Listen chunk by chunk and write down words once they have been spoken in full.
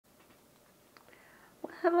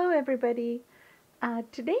Hello everybody.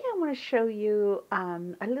 Today I want to show you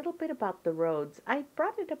a little bit about the roads. I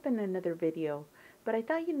brought it up in another video, but I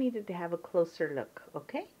thought you needed to have a closer look,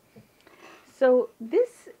 okay? So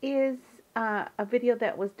this is a video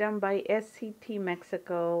that was done by SCT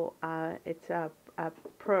Mexico. It's a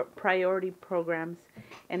priority programs,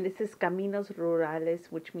 and this is Caminos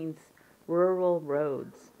Rurales, which means rural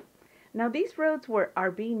roads. Now these roads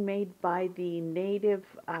are being made by the native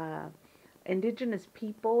indigenous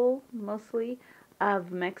people, mostly,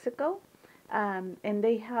 of Mexico, and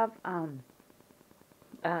they have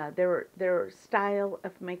their style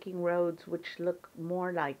of making roads, which look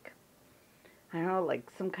more like, I don't know, like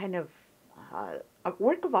some kind of a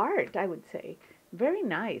work of art, I would say. Very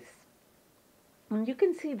nice. And you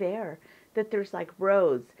can see there that there's like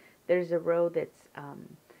roads. There's a road that's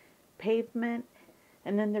pavement,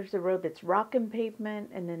 and then there's a road that's rock and pavement,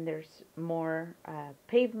 and then there's more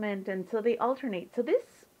pavement, and so they alternate. So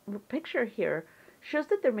this picture here shows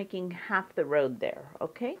that they're making half the road there,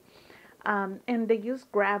 okay? And they use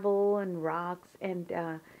gravel and rocks, and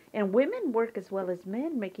women work as well as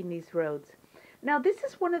men making these roads. Now, this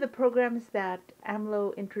is one of the programs that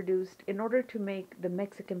AMLO introduced in order to make the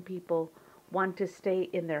Mexican people want to stay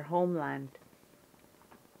in their homeland.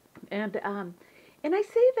 And I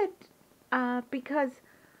say that because,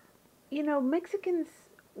 you know, Mexicans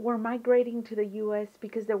were migrating to the U.S.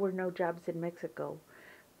 because there were no jobs in Mexico.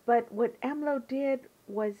 But what AMLO did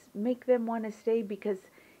was make them want to stay because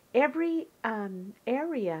every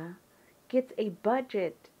area gets a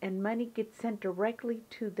budget and money gets sent directly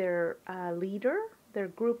to their leader, their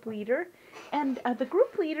group leader. And the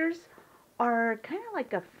group leaders are kind of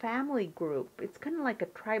like a family group. It's kind of like a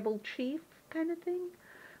tribal chief kind of thing,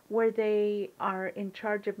 where they are in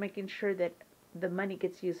charge of making sure that the money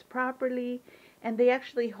gets used properly, and they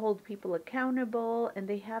actually hold people accountable, and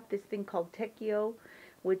they have this thing called tequio,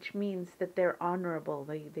 which means that they're honorable.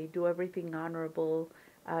 They do everything honorable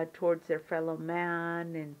towards their fellow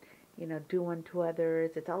man, and, you know, do unto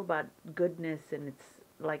others. It's all about goodness, and it's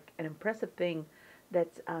like an impressive thing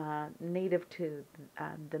that's native to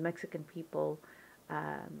the Mexican people,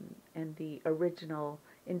 and the original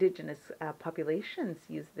indigenous populations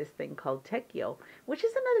use this thing called tequio, which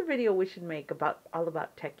is another video we should make all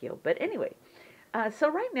about tequio. But anyway, so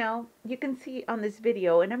right now you can see on this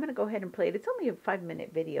video, and I'm going to go ahead and play it. It's only a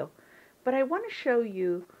 5-minute video, but I want to show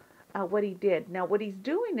you what he did. Now what he's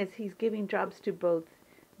doing is he's giving jobs to both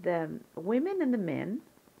the women and the men,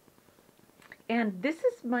 and this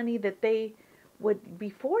is money that they would,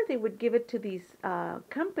 before they would give it to these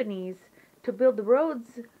companies to build the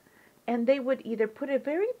roads, and they would either put a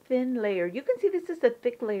very thin layer. You can see this is a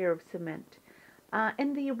thick layer of cement,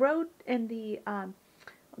 and the road, and the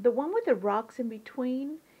one with the rocks in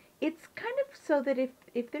between, it's kind of so that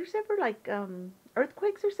if there's ever like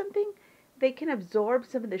earthquakes or something, they can absorb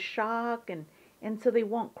some of the shock, and so they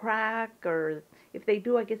won't crack, or if they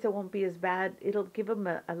do, I guess it won't be as bad. It'll give them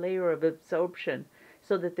a layer of absorption,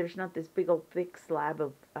 so that there's not this big old thick slab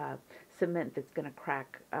of cement that's going to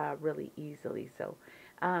crack really easily. So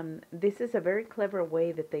this is a very clever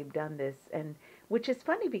way that they've done this, and which is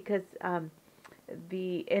funny because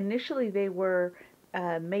initially they were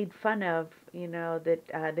made fun of, you know,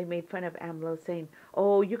 that they made fun of AMLO, saying,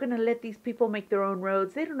 "Oh, you're going to let these people make their own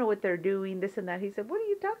roads? They don't know what they're doing, this and that." He said, "What are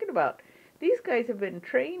you talking about? These guys have been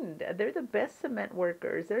trained. They're the best cement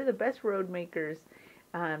workers. They're the best road makers.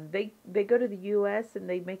 They go to the U.S. and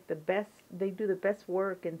they make the best. They do the best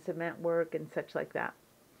work in cement work and such like that,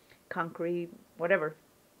 concrete, whatever."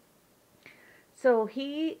 So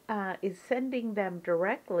he is sending them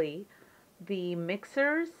directly the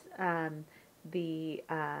mixers, the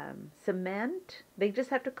cement. They just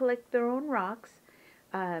have to collect their own rocks,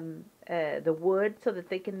 the wood, so that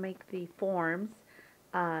they can make the forms.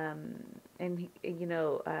 And you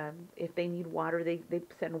know, if they need water, they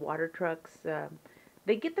send water trucks.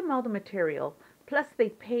 They get them all the material, plus they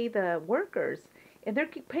pay the workers, and they're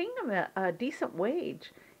paying them a decent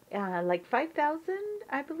wage, like 5,000,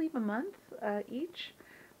 I believe, a month each.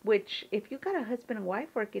 Which, if you got a husband and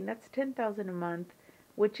wife working, that's 10,000 a month,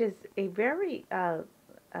 which is a very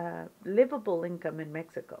livable income in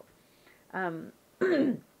Mexico.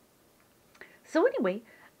 So anyway,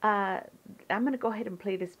 I'm going to go ahead and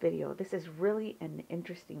play this video. This is really an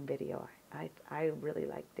interesting video. I really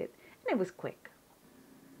liked it, and it was quick.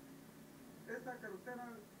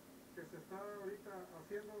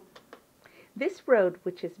 This road,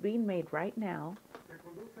 which is being made right now,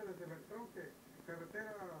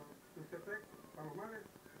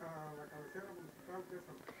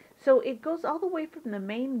 so it goes all the way from the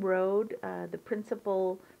main road, the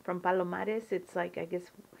principal from Palomares. It's like, I guess,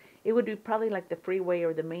 it would be probably like the freeway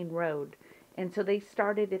or the main road. And so they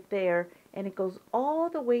started it there, and it goes all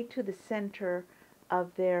the way to the center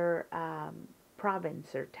of their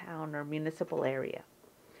province or town or municipal area.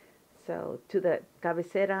 So to the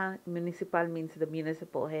cabecera municipal means the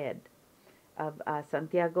municipal head of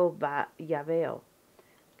Santiago Llaveo.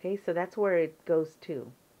 Okay, so that's where it goes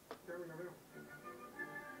to.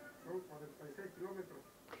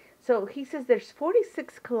 So he says there's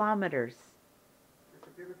 46 kilometers.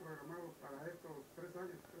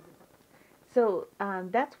 So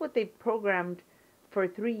that's what they programmed for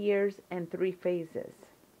 3 years and 3 phases.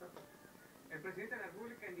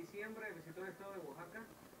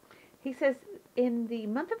 He says in the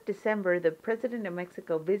month of December, the President of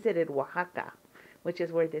Mexico visited Oaxaca, which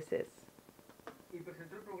is where this is.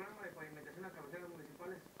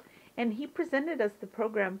 And he presented us the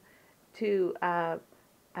program to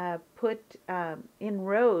put in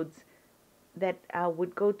roads that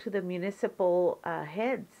would go to the municipal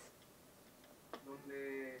heads.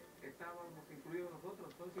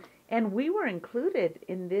 And we were included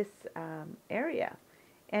in this area.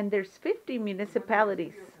 And there's 50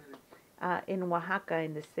 municipalities in Oaxaca,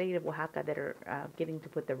 in the state of Oaxaca, that are getting to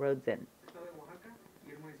put the roads in.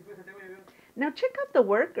 Now check out the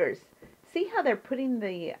workers. See how they're putting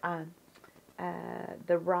the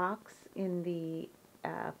rocks in the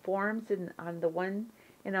forms on the one,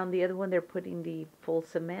 and on the other one they're putting the full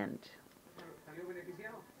cement.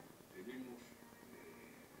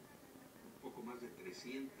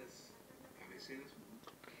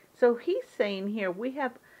 So he's saying here we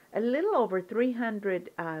have a little over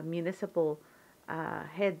 300 municipal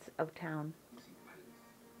heads of town.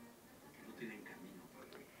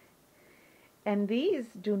 And these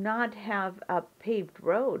do not have a paved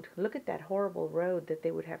road. Look at that horrible road that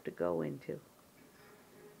they would have to go into.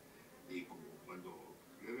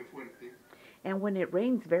 And when it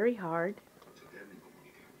rains very hard,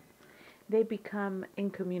 they become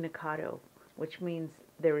incommunicado, which means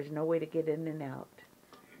there is no way to get in and out.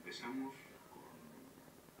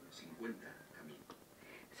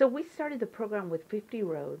 So we started the program with 50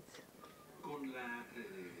 roads.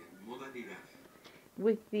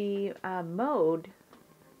 With the mode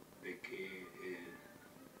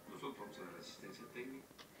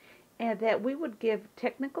and that we would give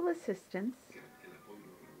technical assistance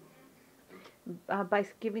by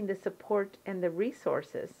giving the support and the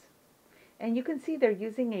resources. And you can see they're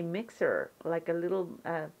using a mixer, like a little,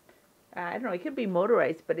 I don't know, it could be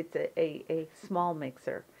motorized, but it's a small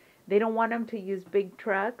mixer. They don't want them to use big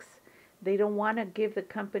trucks. They don't want to give the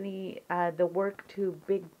company the work to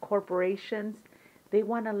big corporations. They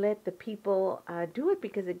want to let the people do it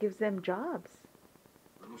because it gives them jobs.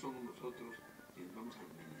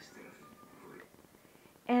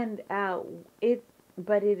 And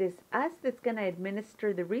but it is us that's going to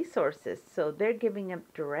administer the resources, so they're giving them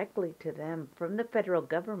directly to them from the federal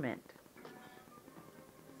government.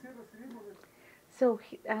 So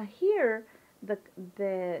here,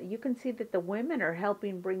 you can see that the women are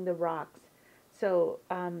helping bring the rocks. So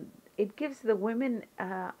it gives the women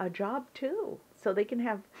a job too. So they can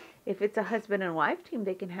have, if it's a husband and wife team,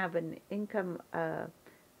 they can have an income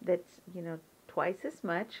that's, twice as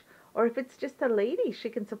much. Or if it's just a lady, she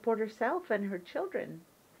can support herself and her children.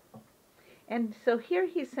 And so here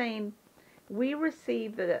he's saying, we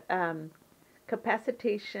receive the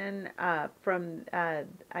capacitation from, I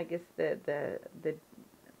guess, the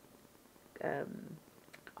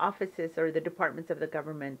offices or the departments of the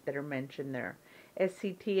government that are mentioned there,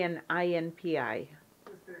 SCT and INPI.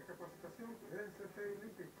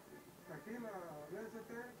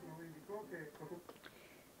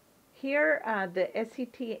 Here, the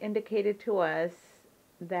SCT indicated to us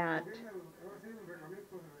that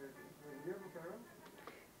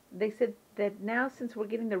they said that now, since we're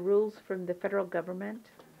getting the rules from the federal government,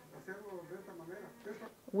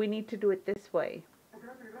 we need to do it this way.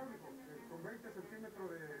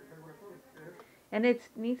 And it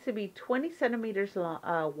needs to be 20 centimeters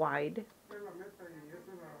wide.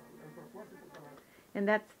 And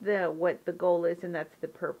that's what the goal is, and that's the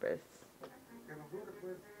purpose.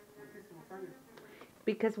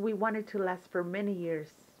 Because we want it to last for many years.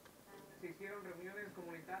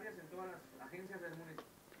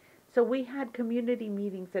 So we had community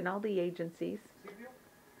meetings in all the agencies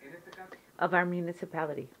of our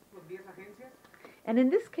municipality. And in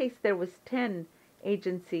this case, there was 10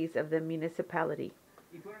 agencies of the municipality.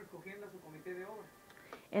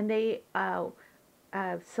 And they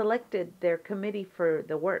selected their committee for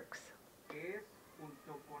the works.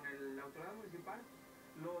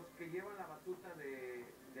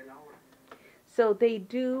 So they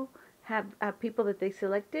do have people that they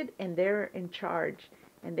selected, and they're in charge.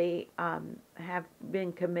 and they have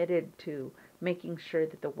been committed to making sure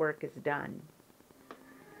that the work is done.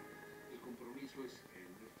 El compromiso es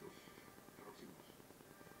en estos próximos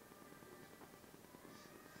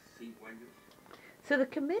 5 años So the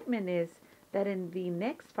commitment is that in the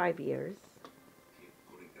next 5 years,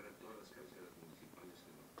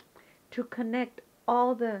 to connect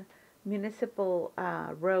all the municipal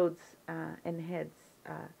roads and heads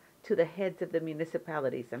to the heads of the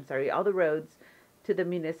municipalities. I'm sorry, all the roads to the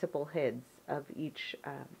municipal heads of each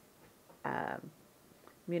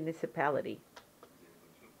municipality,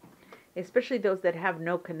 especially those that have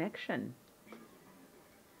no connection.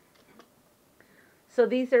 So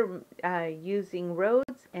these are using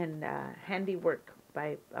roads and handiwork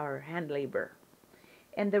by our hand labor.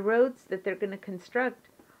 And the roads that they're going to construct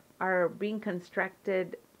are being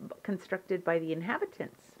constructed by the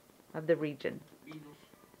inhabitants of the region.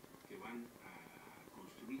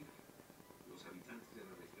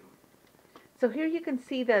 So here you can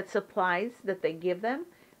see the supplies that they give them,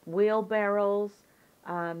 wheelbarrows,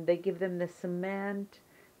 they give them the cement,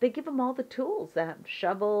 they give them all the tools,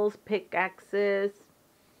 shovels, pickaxes,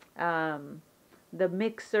 the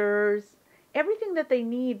mixers, everything that they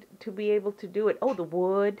need to be able to do it. Oh, the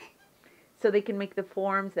wood, so they can make the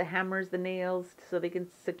forms, the hammers, the nails, so they can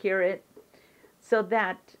secure it, so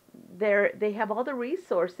that they have all the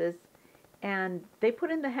resources, and they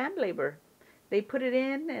put in the hand labor. They put it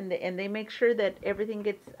in, and they make sure that everything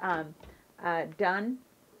gets done,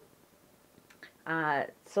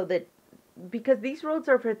 so that, because these roads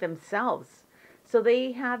are for themselves, so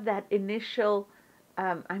they have that initial,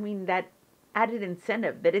 that added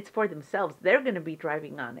incentive that it's for themselves. They're going to be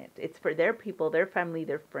driving on it. It's for their people, their family,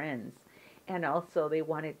 their friends, and also they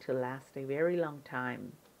want it to last a very long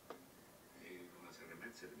time.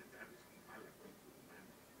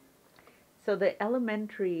 So the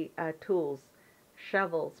elementary tools,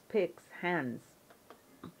 shovels, picks, hands.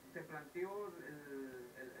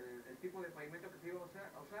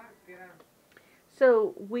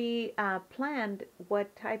 So we planned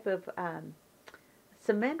what type of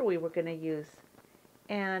cement we were going to use,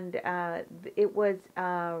 and it was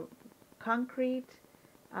concrete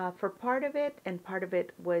for part of it, and part of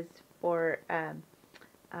it was for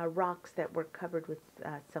rocks that were covered with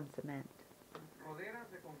some cement.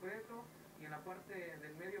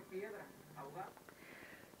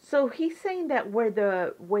 So he's saying that where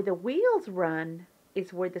the wheels run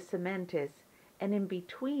is where the cement is, and in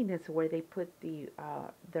between is where they put the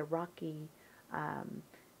rocky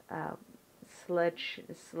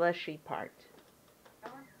slushy part.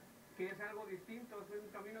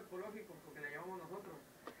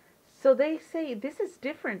 So they say this is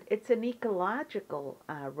different. It's an ecological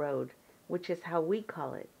road, which is how we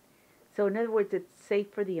call it. So in other words, it's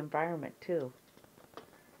safe for the environment too.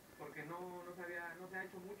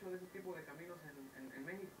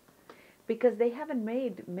 Because they haven't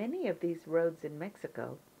made many of these roads in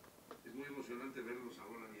Mexico.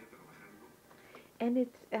 And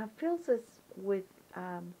it fills us with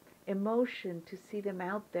emotion to see them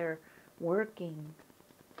out there working.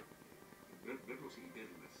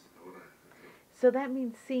 So that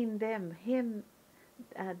means seeing them, him,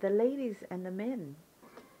 the ladies and the men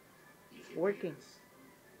working.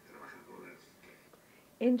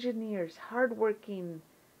 Engineers, hardworking,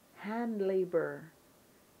 hand labor,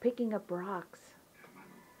 picking up rocks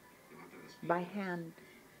by hand.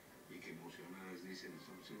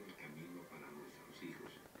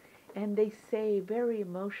 And they say very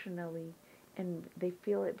emotionally, and they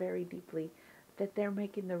feel it very deeply, that they're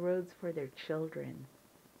making the roads for their children.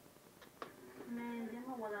 Me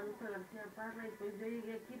llamo Guadalupe García Parra, y pues yo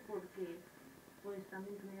llegué aquí porque pues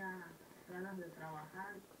también tenía ganas de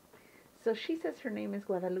trabajar. So she says her name is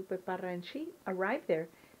Guadalupe Parra, and she arrived there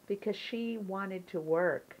because she wanted to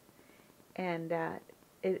work. And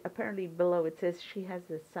apparently below it says she has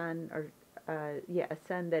a son, or a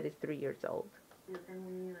son that is 3 years old. Yo tengo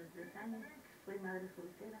un niño de 3 años, soy madre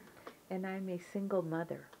soltera. And I'm a single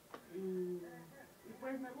mother. Y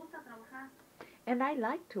pues me gusta trabajar. And I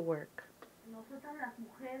like to work. Nosotras las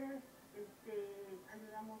mujeres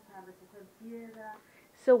ayudamos a recoger piedra.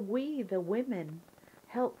 So we, the women,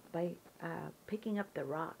 help by picking up the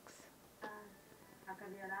rocks. A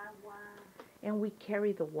cargar agua. And we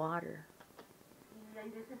carry the water. Y hay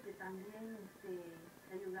veces que también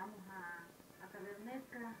ayudamos a cargar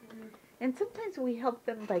mezcla. And sometimes we help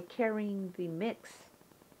them by carrying the mix,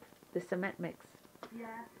 the cement mix.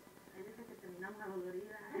 Yeah, hay veces que terminamos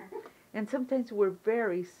adoloridas. And sometimes we're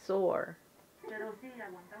very sore. Pero sí,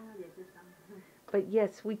 aguantamos y aquí estamos. But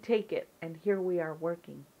yes, we take it, and here we are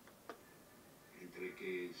working. Entre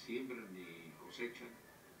que siembran y cosechan,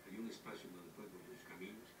 hay un espacio donde pueden los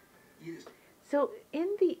caminos. So in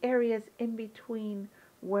the areas in between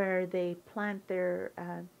where they plant their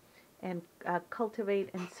and cultivate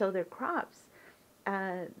and sow their crops,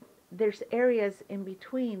 uh, there's areas in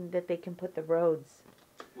between that they can put the roads.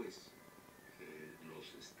 Pues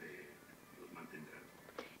los mantendrán.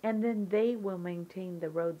 And then they will maintain the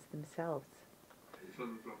roads themselves. Eso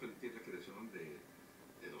nos va a permitir la creación de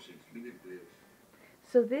 200,000 empleos.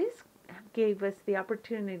 So this gave us the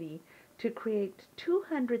opportunity to create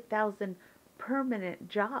 200,000 permanent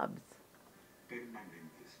jobs.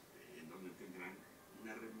 Permanentes, en donde tendrán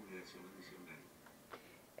una remuneración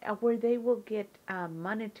adicional. Where they will get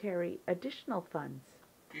monetary additional funds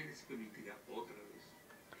Que les permitirá otra vez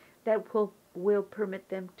that will permit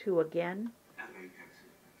them to again arraigarse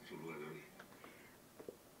en su lugar de origen.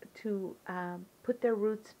 to put their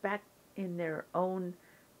roots back in their own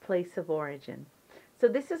place of origin. So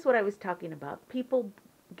this is what I was talking about. People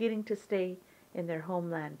getting to stay in their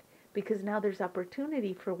homeland because now there's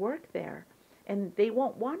opportunity for work there. And they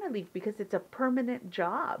won't want to leave because it's a permanent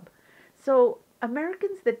job. So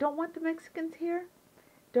Americans that don't want the Mexicans here,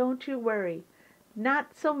 don't you worry.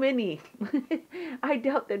 Not so many. I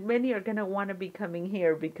doubt that many are going to want to be coming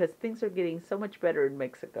here because things are getting so much better in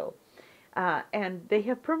Mexico. And they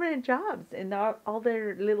have permanent jobs in all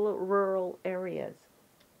their little rural areas.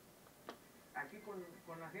 Aquí con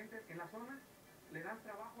la gente en la zona, le dan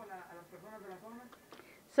trabajo a las personas de la zona.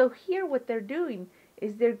 So here what they're doing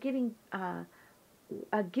is they're getting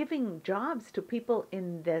giving jobs to people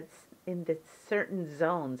in the certain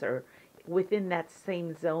zones or within that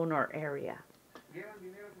same zone or area. Llevan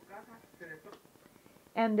dinero a su casa, se les toca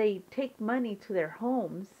And they take money to their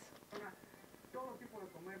homes, todo tipo de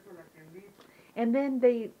comercio, la tiendita. and then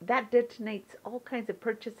that detonates all kinds of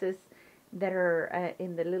purchases that are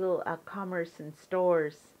in the little commerce and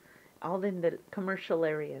stores, all in the commercial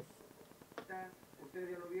areas. Ustedes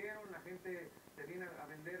ya lo vieron, la gente te viene a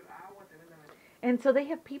vender agua, te venden And so they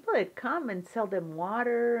have people that come and sell them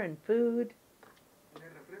water and food.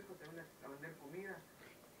 refrescos, te venden a vender comida.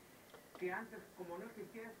 Que antes, como no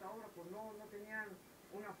existía esta obra, pues no tenían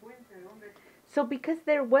una fuente de donde. So because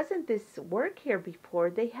there wasn't this work here before,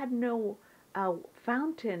 they had no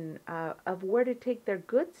fountain of where to take their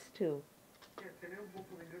goods to. Tener un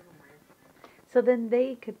poco de ingresos mayores. So then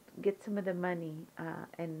they could get some of the money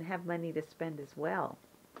and have money to spend as well.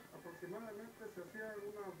 Aproximadamente se hacía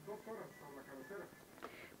unas 2 horas a la cabecera.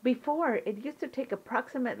 Before, it used to take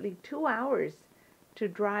approximately 2 hours to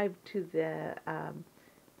drive to the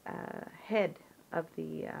head of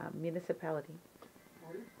the municipality.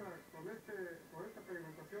 Ahorita, con esta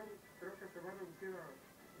pavimentación, creo que se va a reducir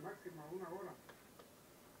a máxima 1 hora.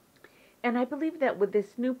 And I believe that with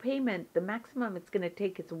this new payment, the maximum it's going to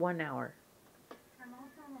take is 1 hour. A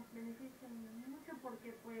nosotros nos beneficia mucho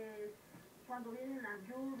porque pues cuando vienen las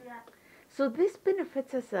lluvias, So this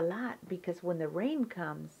benefits us a lot because when the rain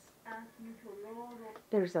comes, hace mucho lodo,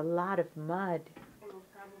 there's a lot of mud o los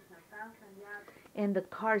carros se atascan ya, and the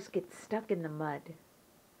cars get stuck in the mud.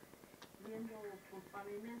 viendo por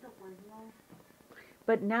pavimento pues no.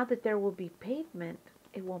 But now that there will be pavement,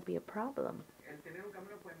 it won't be a problem. El tener un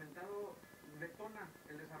camino pavimentado detona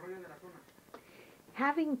el desarrollo de la zona.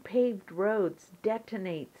 Having paved roads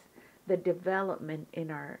detonates the development in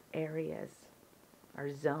our areas, our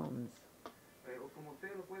zones. Pero como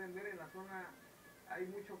ustedes lo pueden ver en la zona, hay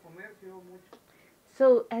mucho comercio, mucho.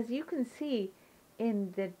 So as you can see,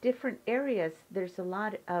 in the different areas, there's a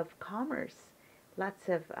lot of commerce. Lots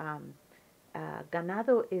of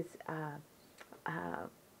ganado is,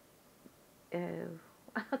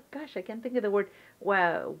 gosh, I can't think of the word,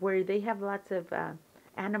 where they have lots of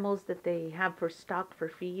animals that they have for stock for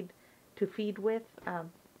to feed with,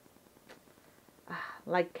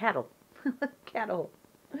 like cattle, cattle.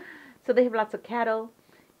 So they have lots of cattle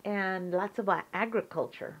and lots of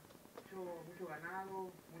agriculture. Mucho ganado,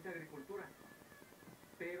 mucha agricultura.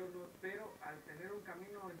 Pero al tener un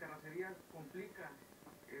camino en terracería complica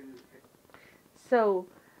el. So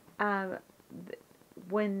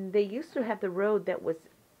when they used to have the road that was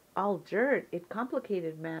all dirt, it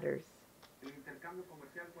complicated matters. El intercambio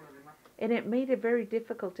comercial con las demás. And it made it very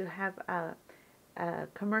difficult to have a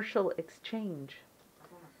commercial exchange.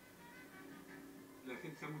 Zonas. La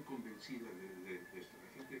gente está muy convencida de esto.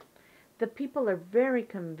 La gente The people are very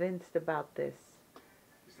convinced about this.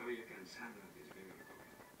 estaba ya cansada de ver la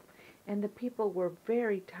corrupción. And the people were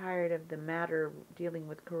very tired of the matter dealing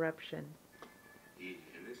with corruption. Y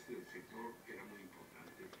en este sector era muy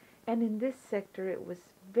importante. And in this sector, it was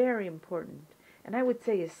very important. And I would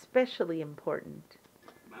say especially important.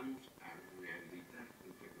 Vamos a rehabilitar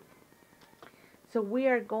el pueblo. So we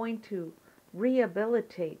are going to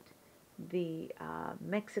rehabilitate the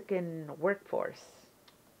Mexican workforce.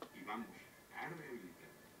 Y vamos a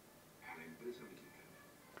rehabilitar a la empresa mexicana.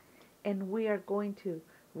 And we are going to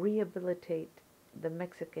rehabilitate the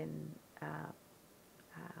Mexican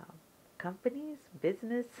companies,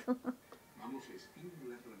 business. Vamos a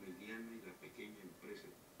estimular la mediana y la pequeña empresa.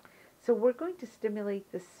 So we're going to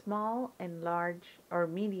stimulate the small and large or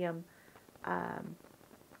medium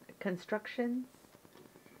constructions.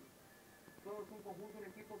 Todos un conjunto, un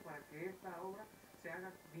equipo para que esta obra se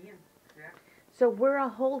haga bien. So we're a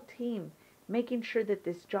whole team making sure that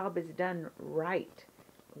this job is done right,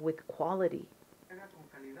 with quality. Se haga con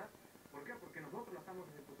calidad. ¿Por qué? Porque nosotros la estamos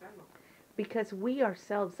ejecutando. Because we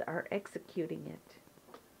ourselves are executing it.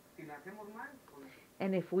 Si la hacemos mal, pues,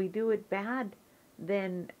 And if we do it bad,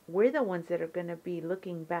 then we're the ones that are going to be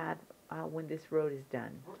looking bad when this road is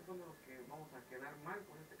done. nosotros somos los que vamos a quedar mal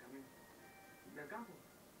con este camino. Del campo.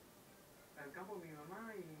 Del campo mi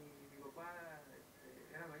mamá y mi papá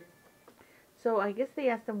eran ahí. So I guess they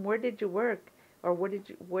asked him, where did you work? Or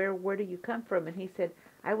where do you come from? And he said,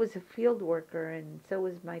 I was a field worker, and so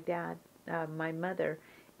was my dad, my mother.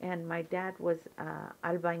 And my dad was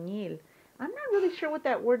albañil. I'm not really sure what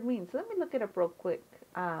that word means. Let me look it up real quick.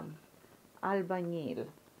 Albañil.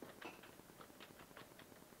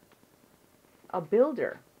 A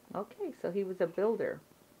builder. Okay, so he was a builder.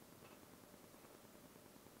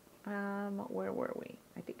 Where were we?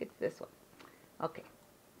 I think it's this one. Okay.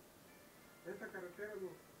 Esta carretera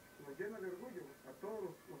nos llena de orgullo a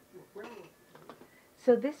todos los pueblos.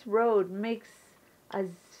 So this road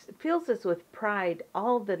fills us with pride,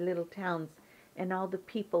 all the little towns and all the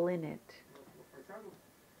people in it. Los paisanos.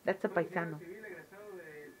 That's a Soy ingeniero paisano. civil egresado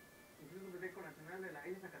del Instituto Técnico Nacional de la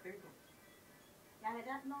isla Tengo. La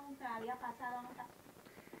verdad nunca había pasado, nunca.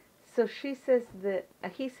 So she says that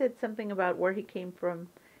he said something about where he came from,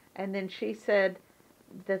 and then she said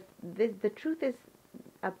that the truth is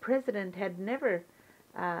a president had never,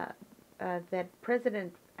 that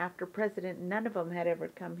president after president, none of them had ever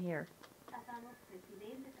come here. Pasado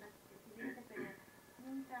presidente tras presidente, pero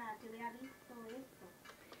nunca se había visto esto.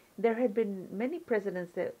 There had been many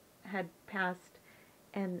presidents that had passed,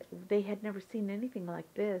 and they had never seen anything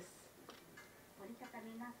like this. Ahorita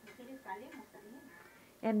también las mujeres valemos también.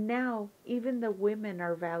 And now, even the women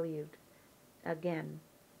are valued again.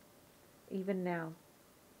 Even now.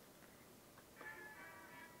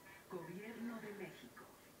 Gobierno de México.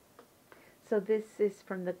 So this is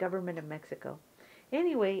from the government of Mexico.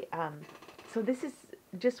 Anyway, so this is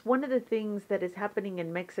just one of the things that is happening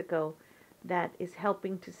in Mexico that is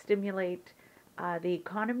helping to stimulate the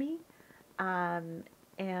economy. And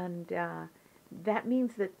that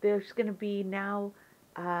means that there's going to be now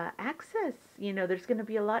access. You know, there's going to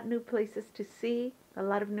be a lot of new places to see,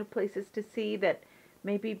 that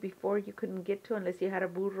maybe before you couldn't get to unless you had a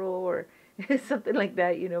burro or something like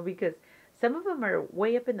that, you know, because some of them are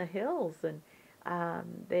way up in the hills, and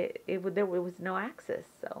there was no access.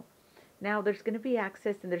 So now there's going to be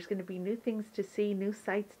access, and there's going to be new things to see, new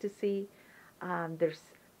sights to see. There's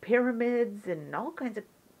pyramids and all kinds of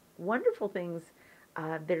wonderful things.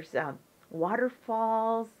 There's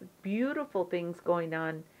waterfalls, beautiful things going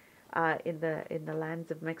on in the lands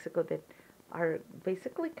of Mexico that are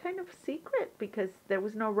basically kind of secret because there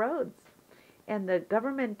was no roads. And the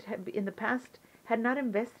government in the past had not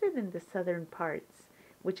invested in the southern parts,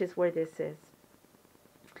 which is where this is.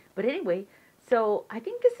 But anyway, so I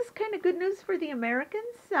think this is kind of good news for the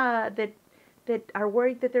Americans that are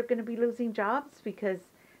worried that they're going to be losing jobs, because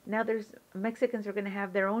now Mexicans are going to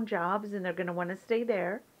have their own jobs and they're going to want to stay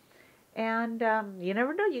there. And you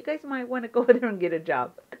never know, you guys might want to go there and get a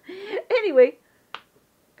job. Anyway,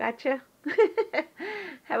 gotcha.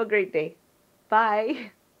 Have a great day.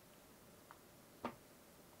 Bye.